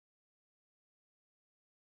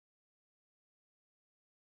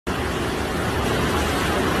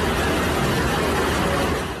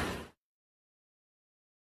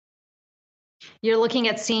You're looking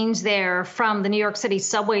at scenes there from the New York City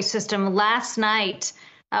subway system. Last night,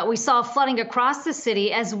 we saw flooding across the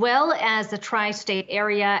city as well as the tri-state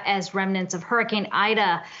area as remnants of Hurricane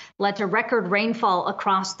Ida led to record rainfall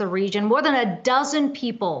across the region. More than a dozen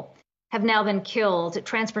people have now been killed.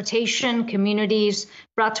 Transportation, communities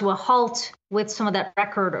brought to a halt with some of that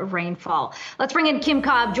record of rainfall. Let's bring in Kim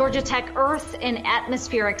Cobb, Georgia Tech Earth and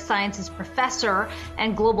Atmospheric Sciences Professor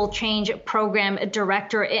and Global Change Program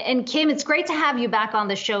Director. And Kim, it's great to have you back on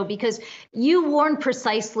the show because you warned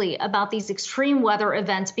precisely about these extreme weather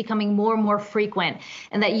events becoming more and more frequent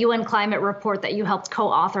in that UN climate report that you helped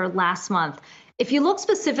co-author last month. If you look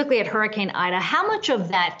specifically at Hurricane Ida, how much of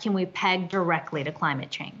that can we peg directly to climate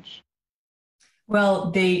change?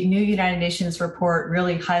 Well, the new United Nations report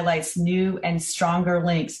really highlights new and stronger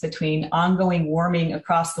links between ongoing warming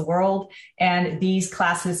across the world and these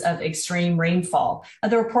classes of extreme rainfall.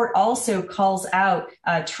 The report also calls out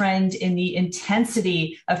a trend in the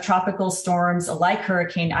intensity of tropical storms like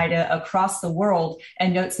Hurricane Ida across the world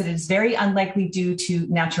and notes that it is very unlikely due to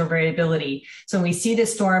natural variability. So when we see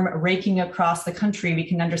this storm raking across the country, we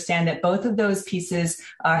can understand that both of those pieces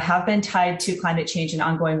have been tied to climate change and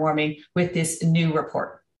ongoing warming with this new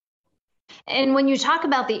report. And when you talk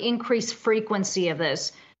about the increased frequency of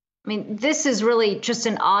this, I mean, this is really just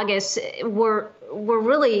in August. We're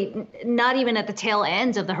really not even at the tail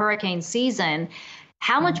end of the hurricane season.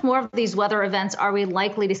 How much more of these weather events are we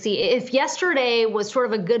likely to see? If yesterday was sort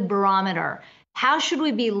of a good barometer, how should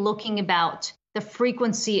we be looking about the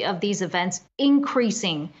frequency of these events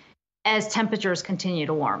increasing as temperatures continue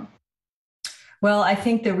to warm? Well, I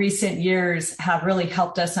think the recent years have really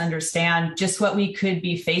helped us understand just what we could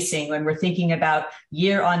be facing when we're thinking about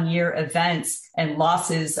year-on-year events and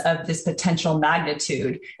losses of this potential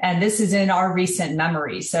magnitude. And this is in our recent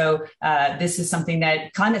memory. So this is something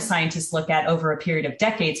that climate scientists look at over a period of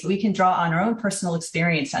decades, but we can draw on our own personal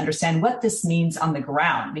experience to understand what this means on the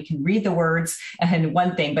ground. We can read the words and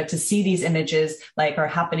one thing, but to see these images like are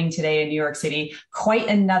happening today in New York City, quite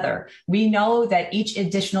another. We know that each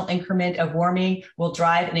additional increment of warming will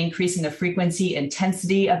drive an increase in the frequency,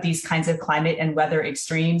 intensity of these kinds of climate and weather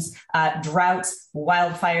extremes, droughts,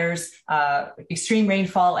 wildfires, extreme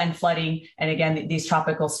rainfall and flooding. And again, these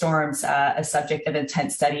tropical storms, a subject of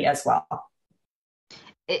intense study as well.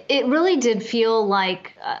 It really did feel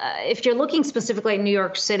like if you're looking specifically at New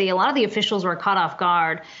York City, a lot of the officials were caught off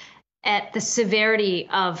guard at the severity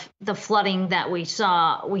of the flooding that we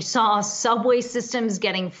saw. We saw subway systems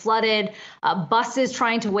getting flooded, buses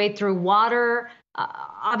trying to wade through water.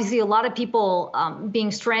 Obviously, a lot of people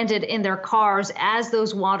being stranded in their cars as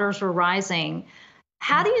those waters were rising.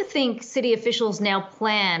 How do you think city officials now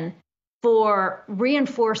plan for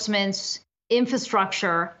reinforcements,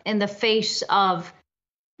 infrastructure in the face of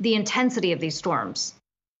the intensity of these storms?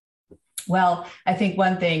 Well, I think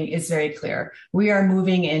one thing is very clear. We are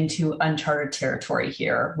moving into uncharted territory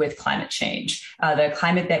here with climate change. The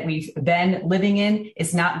climate that we've been living in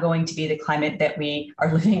is not going to be the climate that we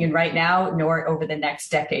are living in right now, nor over the next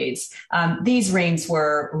decades. These rains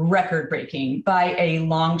were record-breaking by a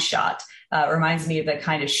long shot. Reminds me of the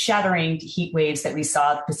kind of shattering heat waves that we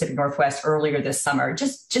saw in the Pacific Northwest earlier this summer.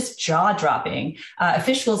 Just jaw-dropping.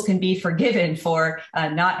 Officials can be forgiven for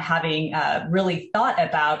not having really thought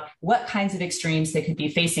about what kinds of extremes they could be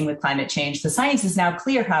facing with climate change. The science is now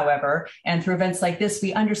clear, however, and through events like this,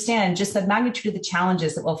 we understand just the magnitude of the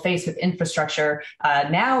challenges that we'll face with infrastructure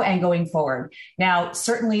now and going forward. Now,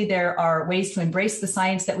 certainly there are ways to embrace the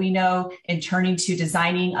science that we know in turning to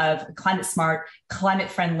designing of climate-smart,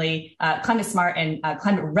 climate-friendly, climate smart and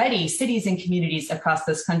climate ready cities and communities across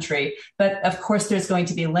this country. But of course, there's going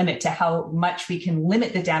to be a limit to how much we can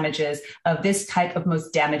limit the damages of this type of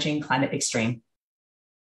most damaging climate extreme.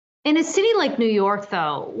 In a city like New York,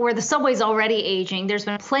 though, where the subway's already aging, there's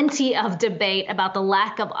been plenty of debate about the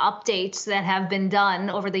lack of updates that have been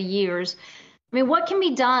done over the years. I mean, what can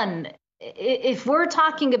be done if we're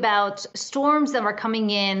talking about storms that are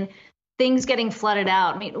coming in, things getting flooded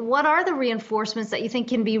out? I mean, what are the reinforcements that you think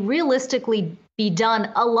can be realistically be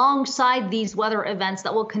done alongside these weather events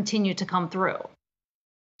that will continue to come through?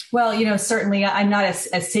 Well, certainly I'm not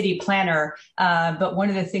a city planner, but one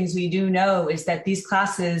of the things we do know is that these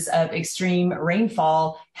classes of extreme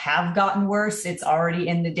rainfall have gotten worse. It's already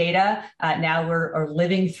in the data. Now we're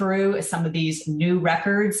living through some of these new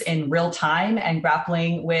records in real time and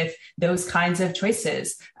grappling with those kinds of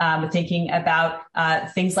choices. Thinking about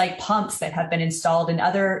things like pumps that have been installed in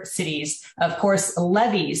other cities. Of course,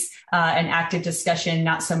 levees, an active discussion,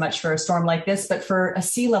 not so much for a storm like this, but for a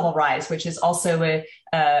sea level rise, which is also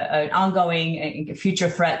an ongoing future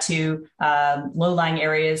threat to low-lying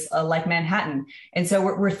areas like Manhattan. And so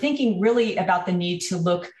we're thinking really about the need to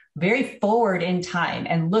look very forward in time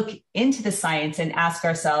and look into the science and ask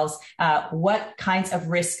ourselves, what kinds of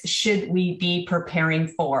risks should we be preparing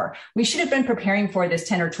for? We should have been preparing for this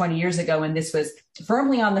 10 or 20 years ago when this was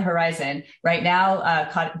firmly on the horizon. Right now,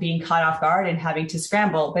 being caught off guard and having to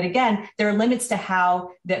scramble. But again, there are limits to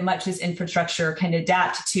how that much this infrastructure can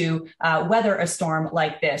adapt to weather a storm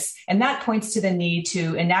like this. And that points to the need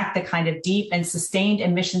to enact the kind of deep and sustained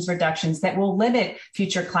emissions reductions that will limit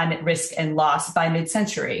future climate risk and loss by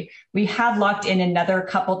mid-century. We have locked in another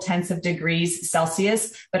couple tenths of degrees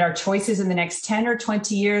Celsius, but our choices in the next 10 or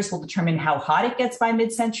 20 years will determine how hot it gets by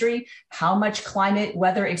mid-century, how much climate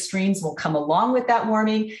weather extremes will come along with that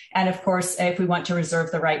warming, and of course, if we want to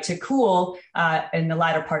reserve the right to cool in the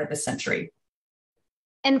latter part of the century.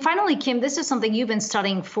 And finally, Kim, this is something you've been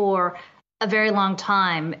studying for a very long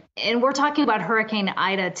time. And we're talking about Hurricane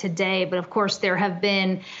Ida today, but of course, there have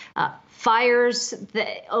been fires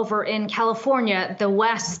over in California, the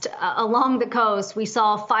West, along the coast. We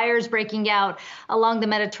saw fires breaking out along the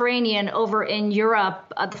Mediterranean, over in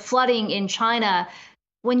Europe, the flooding in China.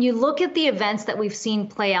 When you look at the events that we've seen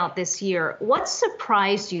play out this year, what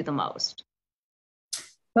surprised you the most?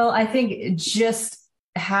 Well, I think just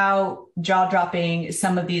how jaw-dropping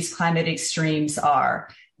some of these climate extremes are,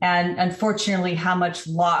 and unfortunately, how much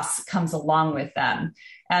loss comes along with them.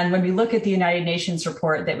 And when we look at the United Nations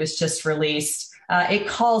report that was just released, it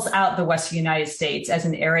calls out the Western United States as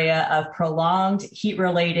an area of prolonged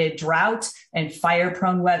heat-related drought and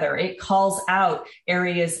fire-prone weather. It calls out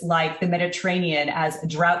areas like the Mediterranean as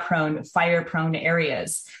drought-prone, fire-prone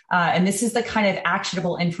areas. And this is the kind of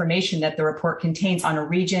actionable information that the report contains on a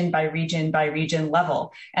region by region by region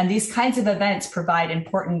level. And these kinds of events provide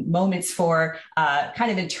important moments for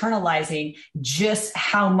kind of internalizing just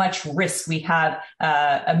how much risk we have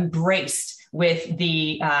embraced with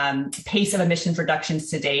the pace of emissions reductions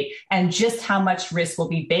to date, and just how much risk will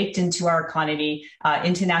be baked into our economy,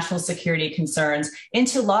 into national security concerns,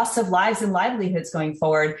 into loss of lives and livelihoods going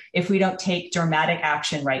forward if we don't take dramatic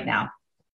action right now.